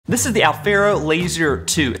This is the Aufero Laser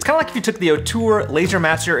 2. It's kind of like if you took the Ortur Laser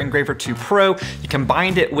Master Engraver 2 Pro, you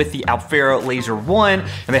combined it with the Aufero Laser 1, and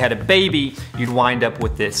they had a baby, you'd wind up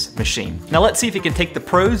with this machine. Now let's see if it can take the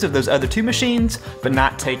pros of those other two machines, but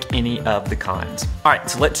not take any of the cons. All right,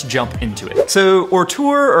 so let's jump into it. So Ortur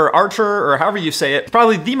or Archer, or however you say it,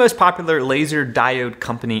 probably the most popular laser diode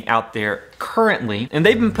company out there currently, and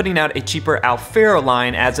they've been putting out a cheaper Aufero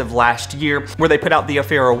line as of last year, where they put out the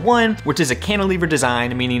Aufero 1, which is a cantilever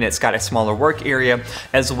design, meaning it's got a smaller work area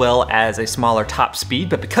as well as a smaller top speed.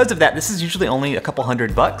 But because of that, this is usually only a couple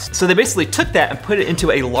 $100. So they basically took that and put it into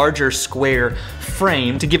a larger square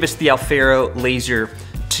frame to give us the Aufero Laser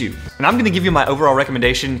 2. And I'm gonna give you my overall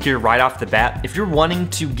recommendation here right off the bat. If you're wanting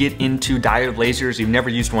to get into diode lasers, you've never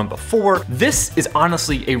used one before, this is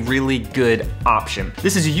honestly a really good option.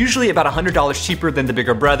 This is usually about $100 cheaper than the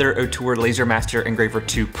bigger brother Ortur Laser Master Engraver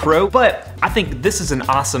 2 Pro, but I think this is an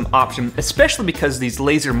awesome option, especially because these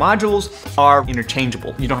laser modules are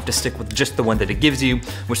interchangeable. You don't have to stick with just the one that it gives you,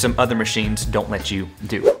 which some other machines don't let you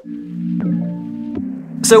do.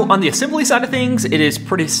 So on the assembly side of things, it is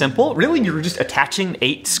pretty simple. Really, you're just attaching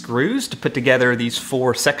 8 screws to put together these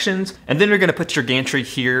 4 sections, and then you're gonna put your gantry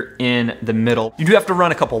here in the middle. You do have to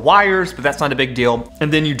run a couple wires, but that's not a big deal.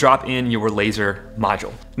 And then you drop in your laser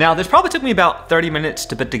module. Now, this probably took me about 30 minutes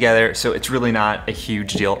to put together, so it's really not a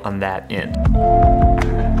huge deal on that end.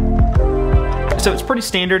 So it's pretty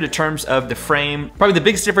standard in terms of the frame. Probably the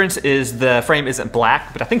biggest difference is the frame isn't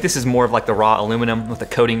black, but I think this is more of like the raw aluminum with a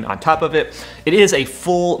coating on top of it. It is a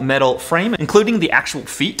full metal frame, including the actual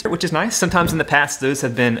feet, which is nice. Sometimes in the past, those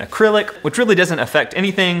have been acrylic, which really doesn't affect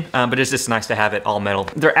anything, but it's just nice to have it all metal.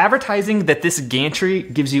 They're advertising that this gantry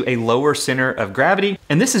gives you a lower center of gravity,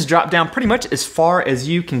 and this is dropped down pretty much as far as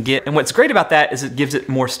you can get. And what's great about that is it gives it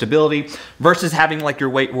more stability versus having like your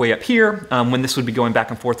weight way up here, when this would be going back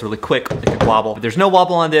and forth really quick, it could wobble. But there's no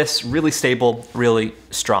wobble on this, really stable, really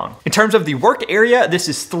strong. In terms of the work area, this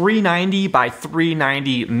is 390 by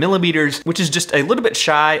 390 millimeters, which is just a little bit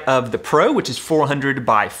shy of the Pro, which is 400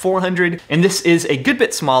 by 400. And this is a good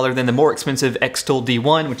bit smaller than the more expensive X-Tool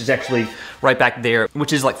D1, which is actually right back there,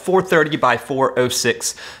 which is like 430 by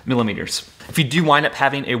 406 millimeters. If you do wind up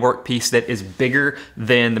having a workpiece that is bigger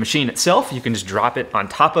than the machine itself, you can just drop it on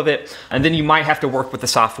top of it. And then you might have to work with the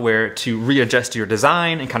software to readjust your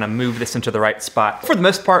design and kind of move this into the right spot. For the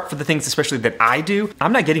most part, for the things especially that I do,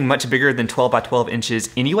 I'm not getting much bigger than 12 by 12 inches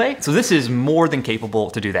anyway. So this is more than capable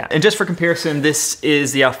to do that. And just for comparison, this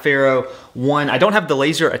is the Aufero 1. I don't have the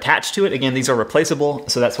laser attached to it. Again, these are replaceable,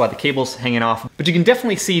 so that's why the cable's hanging off. But you can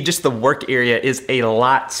definitely see just the work area is a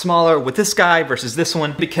lot smaller with this guy versus this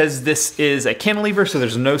one, because this is a cantilever, so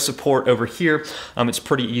there's no support over here. It's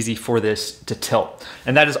pretty easy for this to tilt.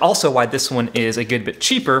 And that is also why this one is a good bit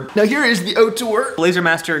cheaper. Now here is the Ortur Laser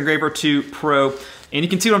Master Engraver 2 Pro. And you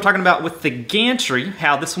can see what I'm talking about with the gantry,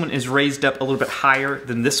 how this one is raised up a little bit higher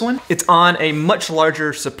than this one. It's on a much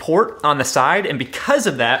larger support on the side, and because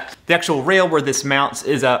of that, the actual rail where this mounts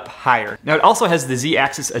is up higher. Now it also has the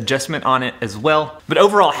Z-axis adjustment on it as well, but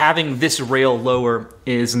overall having this rail lower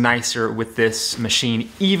is nicer with this machine,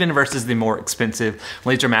 even versus the more expensive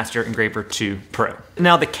Laser Master Engraver 2 Pro.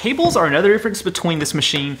 Now the cables are another difference between this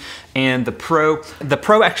machine and the Pro. The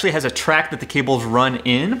Pro actually has a track that the cables run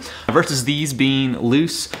in versus these being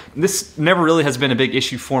loose. This never really has been a big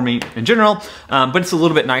issue for me in general, but it's a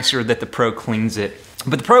little bit nicer that the Pro cleans it.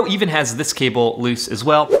 But the Pro even has this cable loose as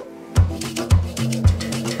well.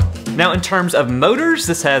 Now in terms of motors,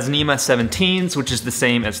 this has NEMA 17s, which is the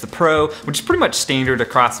same as the Pro, which is pretty much standard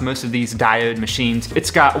across most of these diode machines. It's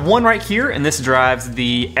got one right here, and this drives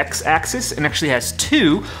the X-axis, and actually has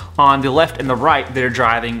 2 on the left and the right that are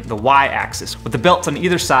driving the Y-axis, with the belts on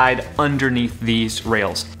either side underneath these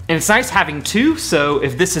rails. And it's nice having 2, so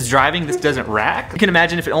if this is driving, this doesn't rack. You can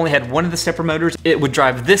imagine if it only had one of the stepper motors, it would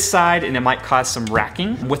drive this side and it might cause some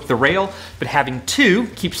racking with the rail, but having 2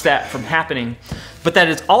 keeps that from happening. But that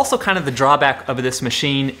is also kind of the drawback of this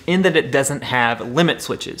machine in that it doesn't have limit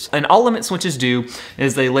switches. And all limit switches do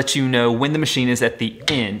is they let you know when the machine is at the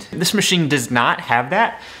end. This machine does not have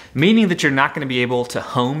that, meaning that you're not gonna be able to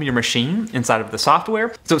home your machine inside of the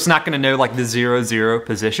software. So it's not gonna know like the 0-0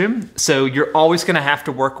 position. So you're always gonna have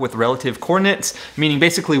to work with relative coordinates, meaning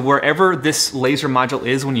basically wherever this laser module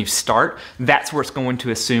is when you start, that's where it's going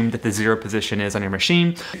to assume that the 0 position is on your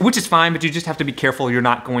machine, which is fine, but you just have to be careful you're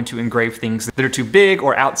not going to engrave things that are too big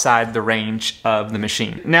or outside the range of the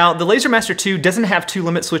machine. Now, the Laser Master 2 doesn't have 2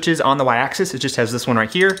 limit switches on the Y-axis. It just has this one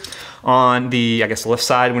right here on the, I guess, the left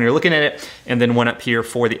side when you're looking at it, and then one up here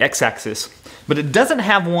for the X-axis. But it doesn't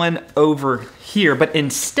have one over here, but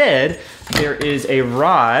instead there is a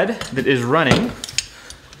rod that is running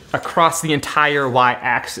across the entire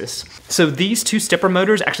y-axis. So these two stepper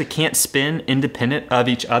motors actually can't spin independent of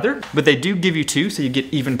each other, but they do give you two, so you get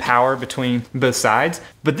even power between both sides.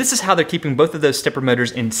 But this is how they're keeping both of those stepper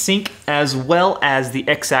motors in sync, as well as the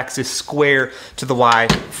x-axis square to the y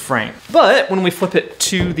frame. But when we flip it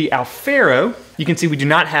to the Aufero, you can see we do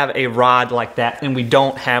not have a rod like that, and we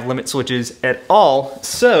don't have limit switches at all.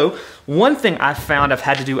 So one thing I've found I've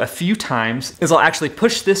had to do a few times is I'll actually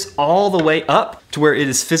push this all the way up to where it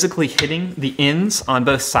is physically hitting the ends on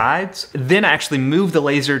both sides. Then I actually move the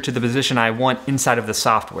laser to the position I want inside of the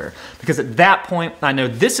software. Because at that point, I know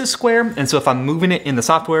this is square, and so if I'm moving it in the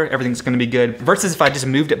software, everything's gonna be good. Versus if I just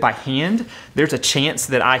moved it by hand, there's a chance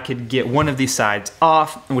that I could get one of these sides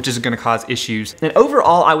off, which is gonna cause issues. And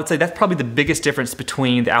overall, I would say that's probably the biggest difference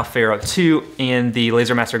between the Aufero 2 and the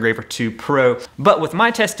LaserMaster Engraver 2 Pro. But with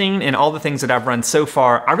my testing and all the things that I've run so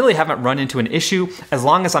far, I really haven't run into an issue as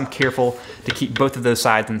long as I'm careful to keep both of those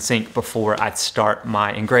sides in sync before I start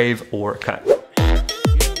my engrave or cut.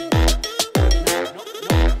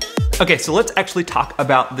 Okay, so let's actually talk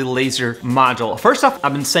about the laser module. First off,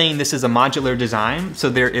 I've been saying this is a modular design, so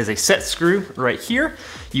there is a set screw right here.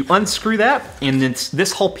 You unscrew that, and then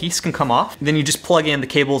this whole piece can come off. Then you just plug in the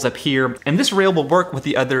cables up here, and this rail will work with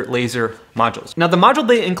the other laser modules. Now, the module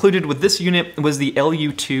they included with this unit was the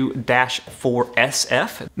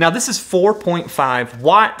LU2-4SF. Now, this is 4.5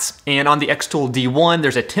 watts, and on the Xtool D1,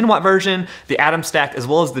 there's a 10-watt version. The Atom Stack, as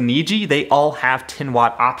well as the Niji, they all have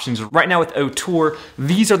 10-watt options. Right now with Ortur,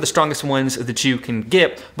 these are the strongest ones that you can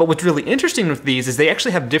get. But what's really interesting with these is they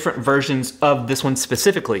actually have different versions of this one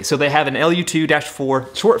specifically. So they have an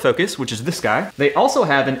LU2-4 short focus, which is this guy. They also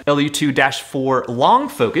have an LU2-4 long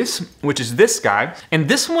focus, which is this guy. And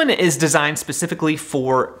this one is designed specifically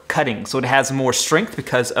for cutting. So it has more strength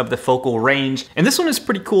because of the focal range. And this one is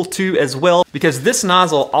pretty cool too as well, because this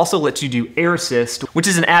nozzle also lets you do air assist, which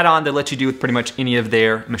is an add-on that lets you do with pretty much any of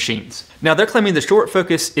their machines. Now they're claiming the short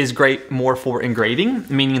focus is great more for engraving,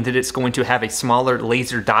 meaning that it's going to have a smaller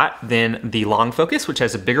laser dot than the long focus, which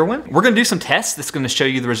has a bigger one. We're gonna do some tests that's gonna show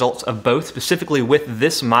you the results of both, specifically with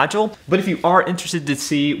this module. But if you are interested to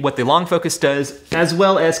see what the long focus does, as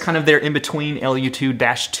well as kind of their in-between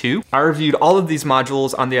LU2-2, I reviewed all of these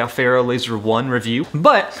modules on the Aufero Laser 1 review,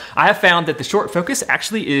 but I have found that the short focus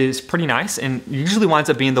actually is pretty nice and usually winds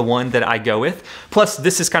up being the one that I go with. Plus,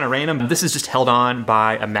 this is kind of random. This is just held on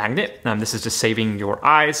by a magnet. This is just saving your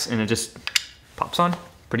eyes, and it just pops on.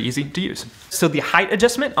 Pretty easy to use. So the height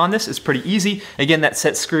adjustment on this is pretty easy. Again, that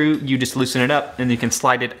set screw, you just loosen it up and you can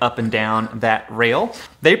slide it up and down that rail.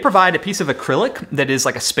 They provide a piece of acrylic that is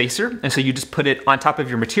like a spacer. And so you just put it on top of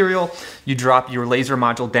your material, you drop your laser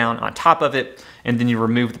module down on top of it, and then you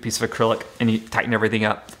remove the piece of acrylic and you tighten everything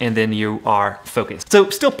up, and then you are focused. So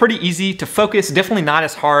still pretty easy to focus, definitely not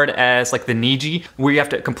as hard as like the Niji, where you have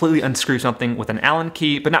to completely unscrew something with an Allen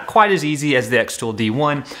key, but not quite as easy as the Xtool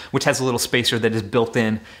D1, which has a little spacer that is built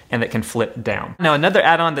in and that can flip down. Now, another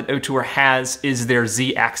add-on that Ortur has is their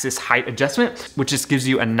Z-axis height adjustment, which just gives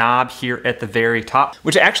you a knob here at the very top,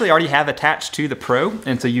 which I actually already have attached to the Pro,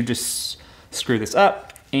 and so you just screw this up,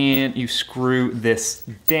 and you screw this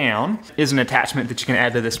down. Is an attachment that you can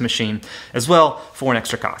add to this machine as well for an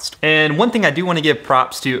extra cost. And one thing I do want to give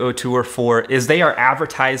props to Ortur for is they are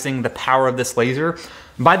advertising the power of this laser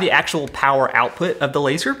by the actual power output of the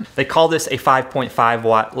laser. They call this a 5.5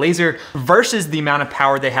 watt laser versus the amount of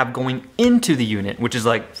power they have going into the unit, which is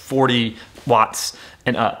like 40 watts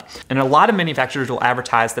and up. And a lot of manufacturers will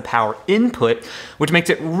advertise the power input, which makes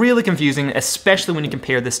it really confusing, especially when you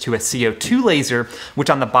compare this to a CO2 laser, which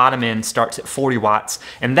on the bottom end starts at 40 watts.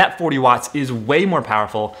 And that 40 watts is way more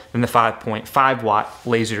powerful than the 5.5 watt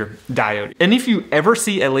laser diode. And if you ever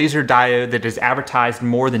see a laser diode that is advertised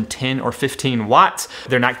more than 10 or 15 watts,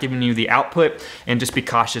 they're not giving you the output, and just be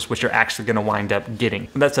cautious what you're actually gonna wind up getting.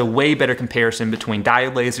 That's a way better comparison between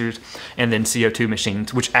diode lasers and then CO2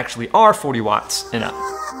 machines, which actually are 40 watts and up.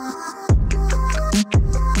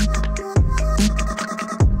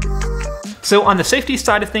 So on the safety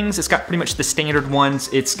side of things, it's got pretty much the standard ones.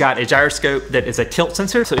 It's got a gyroscope that is a tilt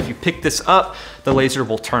sensor. So if you pick this up, the laser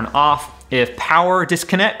will turn off. If power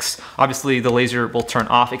disconnects, obviously the laser will turn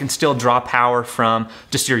off. It can still draw power from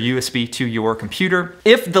just your USB to your computer.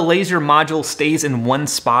 If the laser module stays in one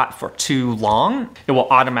spot for too long, it will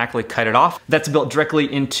automatically cut it off. That's built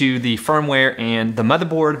directly into the firmware and the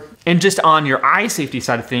motherboard. And just on your eye safety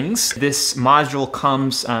side of things, this module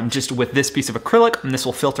comes just with this piece of acrylic, and this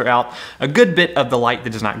will filter out a good bit of the light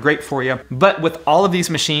that is not great for you. But with all of these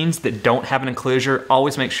machines that don't have an enclosure,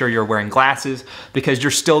 always make sure you're wearing glasses, because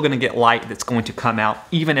you're still gonna get light that's going to come out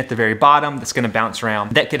even at the very bottom that's gonna bounce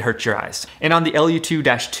around. That could hurt your eyes. And on the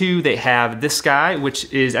LU2-2, they have this guy,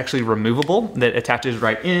 which is actually removable, that attaches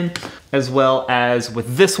right in, as well as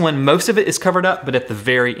with this one, most of it is covered up, but at the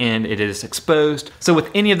very end, it is exposed. So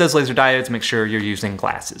with any of those laser diodes, make sure you're using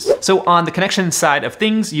glasses. So on the connection side of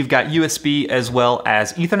things, you've got USB as well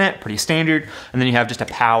as Ethernet, pretty standard. And then you have just a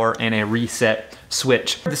power and a reset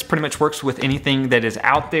switch. This pretty much works with anything that is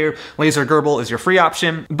out there. Laser Gerbil is your free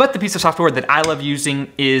option, but the piece of software that I love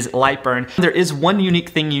using is Lightburn. There is one unique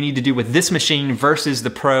thing you need to do with this machine versus the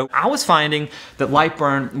Pro. I was finding that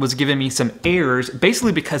Lightburn was giving me some errors,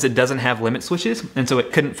 basically because it doesn't have limit switches, and so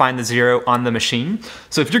it couldn't find the 0 on the machine.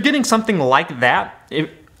 So if you're getting something like that,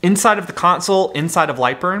 inside of the console, inside of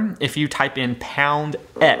Lightburn, if you type in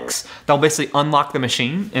 #X, they'll basically unlock the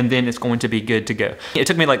machine, and then it's going to be good to go. It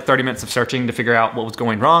took me like 30 minutes of searching to figure out what was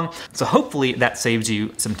going wrong, so hopefully that saves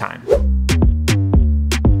you some time.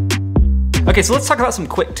 Okay, so let's talk about some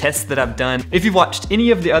quick tests that I've done. If you've watched any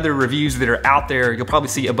of the other reviews that are out there, you'll probably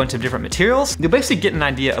see a bunch of different materials. You'll basically get an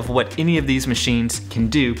idea of what any of these machines can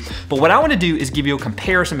do. But what I wanna do is give you a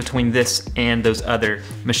comparison between this and those other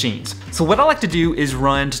machines. So what I like to do is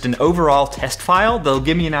run just an overall test file. They'll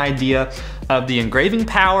give me an idea of the engraving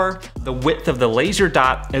power, the width of the laser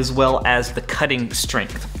dot, as well as the cutting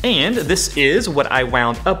strength. And this is what I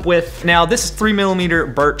wound up with. Now this is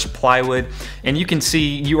 3mm birch plywood, and you can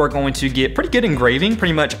see you are going to get pretty good engraving,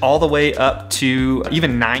 pretty much all the way up to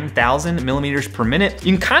even 9,000 millimeters per minute.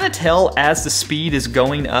 You can kind of tell as the speed is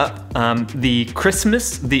going up, the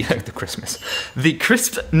crispness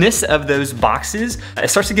of those boxes, it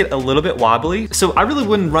starts to get a little bit wobbly. So I really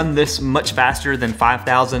wouldn't run this much faster than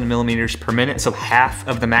 5,000 millimeters per minute, so half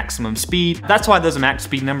of the maximum speed. That's why those max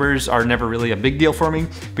speed numbers are never really a big deal for me,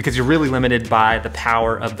 because you're really limited by the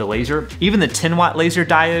power of the laser. Even the 10-watt laser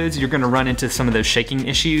diodes, you're gonna run into some of those shaking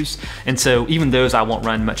issues, and so even those I won't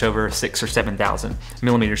run much over 6,000 or 7,000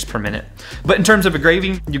 millimeters per minute. But in terms of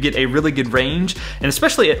engraving, you get a really good range, and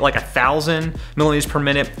especially at like 1,000 millimeters per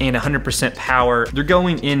minute and 100% power, you're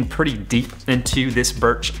going in pretty deep into this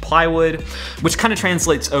birch plywood, which kind of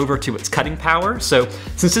translates over to its cutting power. So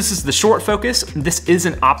since this is the short focus, this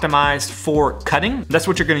isn't optimized for cutting. That's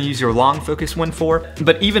what you're gonna use your long focus one for.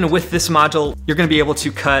 But even with this module, you're gonna be able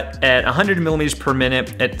to cut at 100 millimeters per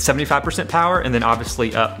minute at 75% power, and then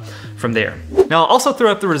obviously up from there. Now I'll also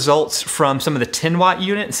throw up the results from some of the 10-watt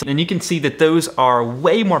units, and you can see that those are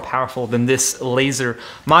way more powerful than this laser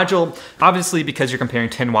module, obviously because you're comparing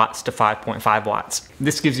 10 watts to 5.5 watts.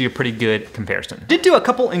 This gives you a pretty good comparison. Did do a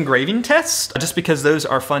couple engraving tests, just because those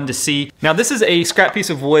are fun to see. Now this is a scrap piece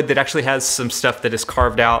of wood that actually has some stuff that is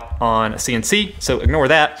carved out on a CNC, so ignore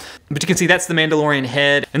that. But you can see that's the Mandalorian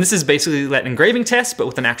head, and this is basically that engraving test, but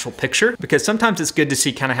with an actual picture, because sometimes it's good to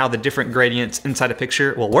see kind of how the different gradients inside a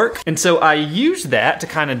picture will work. And so I used that to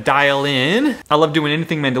kind of dial in. I love doing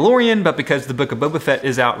anything Mandalorian, but because the Book of Boba Fett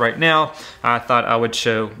is out right now, I thought I would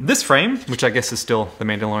show this frame, which I guess is still the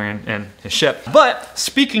Mandalorian and his ship. But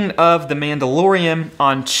speaking of the Mandalorian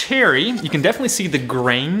on Cherry, you can definitely see the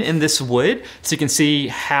grain in this wood, so you can see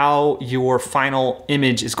how your final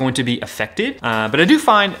image is going to be affected. But I do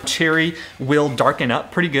find Cherry will darken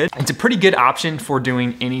up pretty good. It's a pretty good option for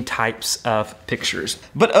doing any types of pictures.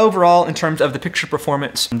 But overall, in terms of the picture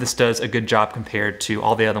performance, this does a good job compared to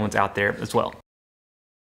all the other ones out there as well.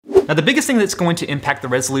 Now the biggest thing that's going to impact the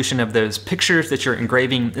resolution of those pictures that you're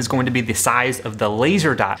engraving is going to be the size of the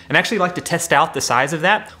laser dot. And I actually like to test out the size of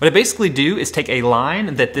that. What I basically do is take a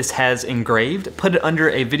line that this has engraved, put it under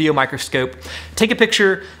a video microscope, take a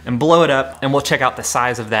picture and blow it up, and we'll check out the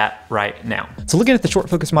size of that right now. So looking at the short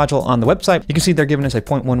focus module on the website, you can see they're giving us a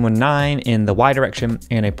 0.119 in the Y direction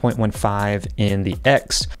and a 0.15 in the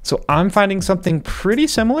X. So I'm finding something pretty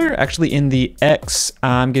similar. Actually in the X,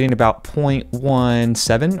 I'm getting about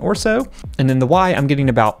 0.17 or so. And in the Y, I'm getting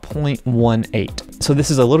about 0.18. So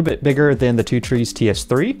this is a little bit bigger than the Two Trees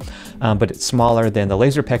TS3, but it's smaller than the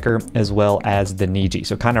Laser Pecker as well as the Niji.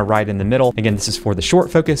 So kind of right in the middle. Again, this is for the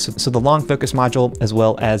short focus. So the long focus module as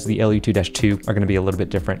well as the LU2-2 are gonna be a little bit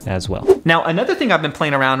different as well. Now, another thing I've been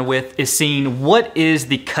playing around with is seeing what is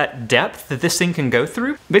the cut depth that this thing can go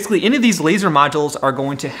through. Basically, any of these laser modules are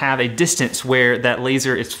going to have a distance where that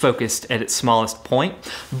laser is focused at its smallest point,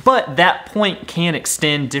 but that point can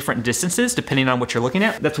extend different distances depending on what you're looking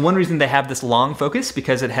at. That's one reason they have this long focus focus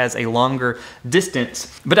because it has a longer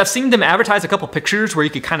distance. But I've seen them advertise a couple pictures where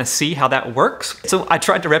you could kind of see how that works. So I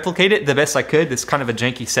tried to replicate it the best I could. This is kind of a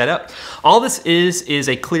janky setup. All this is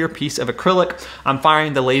a clear piece of acrylic. I'm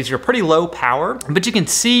firing the laser pretty low power, but you can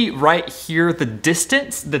see right here the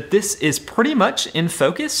distance that this is pretty much in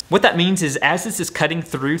focus. What that means is as this is cutting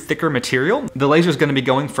through thicker material, the laser is going to be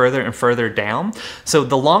going further and further down. So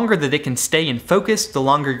the longer that it can stay in focus, the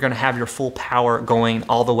longer you're going to have your full power going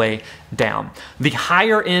all the way down. The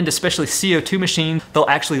higher end, especially CO2 machines, they'll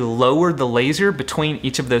actually lower the laser between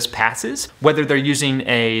each of those passes, whether they're using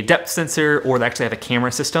a depth sensor or they actually have a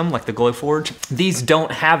camera system like the Glowforge. These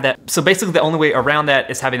don't have that. So basically the only way around that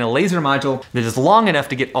is having a laser module that is long enough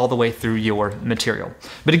to get all the way through your material.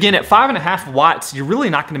 But again, at 5.5 watts, you're really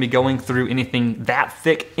not going to be going through anything that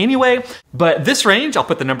thick anyway. But this range, I'll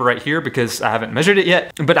put the number right here because I haven't measured it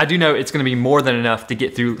yet, but I do know it's going to be more than enough to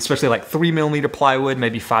get through, especially like 3mm plywood,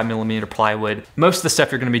 maybe 5mm plywood. Most of the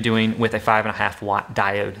stuff you're going to be doing with a 5.5 watt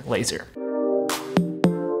diode laser.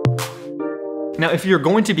 Now, if you're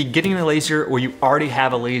going to be getting a laser or you already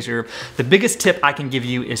have a laser, the biggest tip I can give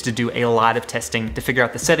you is to do a lot of testing to figure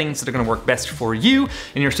out the settings that are going to work best for you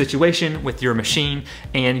in your situation with your machine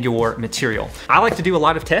and your material. I like to do a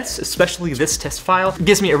lot of tests, especially this test file. It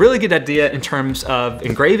gives me a really good idea in terms of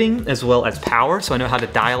engraving as well as power, so I know how to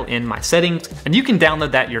dial in my settings. And you can download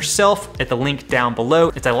that yourself at the link down below.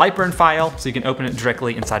 It's a Lightburn file, so you can open it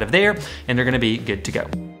directly inside of there, and they're going to be good to go.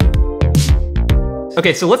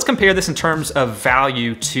 Okay, so let's compare this in terms of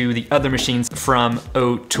value to the other machines from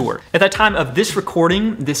Ortur. At the time of this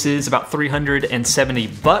recording, this is about 370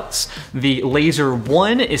 bucks. The Laser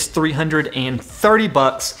 1 is 330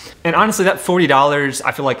 bucks. And honestly, that $40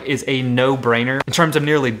 I feel like is a no-brainer in terms of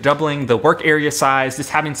nearly doubling the work area size,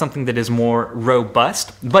 just having something that is more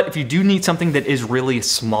robust. But if you do need something that is really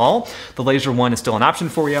small, the Laser 1 is still an option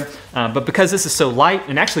for you. But because this is so light,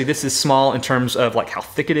 and actually this is small in terms of like how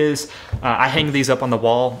thick it is, I hang these up on the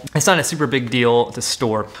wall. It's not a super big deal to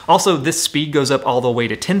store. Also, this speed goes up all the way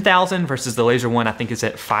to 10,000 versus the Laser 1 I think is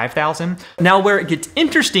at 5,000. Now where it gets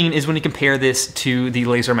interesting is when you compare this to the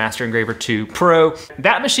Laser Master Engraver 2 Pro.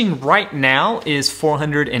 That machine right now is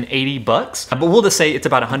 480 bucks, but we'll just say it's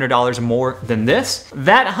about $100 more than this.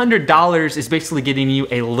 That $100 is basically getting you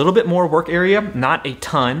a little bit more work area, not a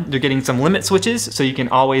ton. They're getting some limit switches, so you can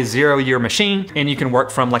always zero your machine and you can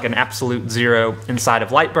work from like an absolute zero inside of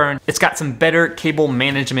Lightburn. It's got some better cable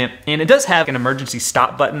management, and it does have an emergency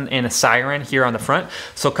stop button and a siren here on the front,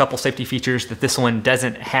 so a couple safety features that this one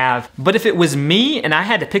doesn't have. But if it was me and I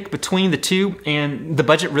had to pick between the two and the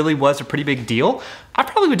budget really was a pretty big deal, I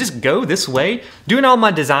probably would just go this way. Doing all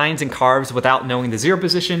my designs and carves without knowing the zero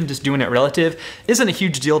position, just doing it relative, isn't a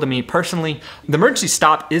huge deal to me personally. The emergency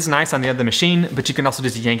stop is nice on the other machine, but you can also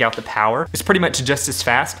just yank out the power. It's pretty much just as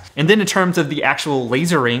fast. And then in terms of the actual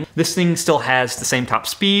lasering, this thing still has the same top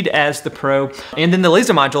speed as the Pro. And then the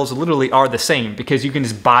laser modules literally are the same because you can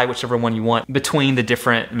just buy whichever one you want between the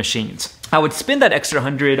different machines. I would spend that extra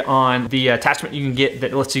 $100 on the attachment you can get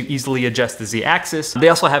that lets you easily adjust the Z-axis. They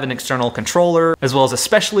also have an external controller, as well as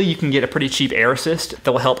especially you can get a pretty cheap air assist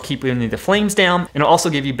that will help keep the flames down, and it'll also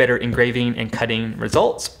give you better engraving and cutting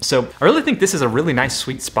results. So I really think this is a really nice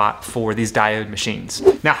sweet spot for these diode machines.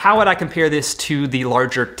 Now, how would I compare this to the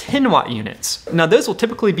larger 10-watt units? Now, those will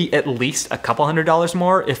typically be at least a couple $100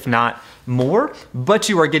 more, if not more, but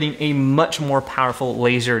you are getting a much more powerful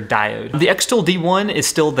laser diode. The Xtool D1 is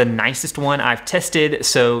still the nicest one I've tested,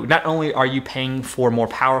 so not only are you paying for more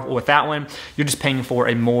power with that one, you're just paying for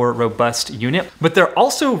a more robust unit. But there are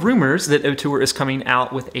also rumors that Ortur is coming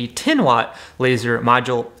out with a 10-watt laser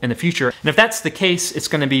module in the future, and if that's the case, it's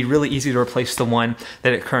going to be really easy to replace the one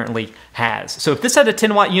that it currently has. So if this had a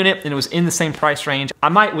 10-watt unit and it was in the same price range,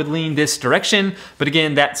 I would lean this direction, but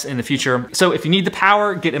again, that's in the future. So if you need the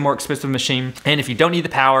power, get a more expensive machine, and if you don't need the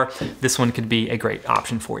power, this one could be a great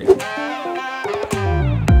option for you.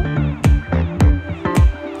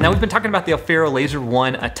 Now, we've been talking about the Aufero Laser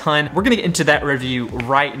 1 a ton. We're gonna get into that review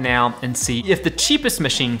right now and see if the cheapest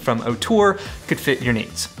machine from Ortur could fit your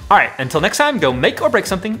needs. All right, until next time, go make or break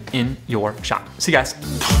something in your shop. See you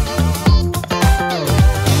guys.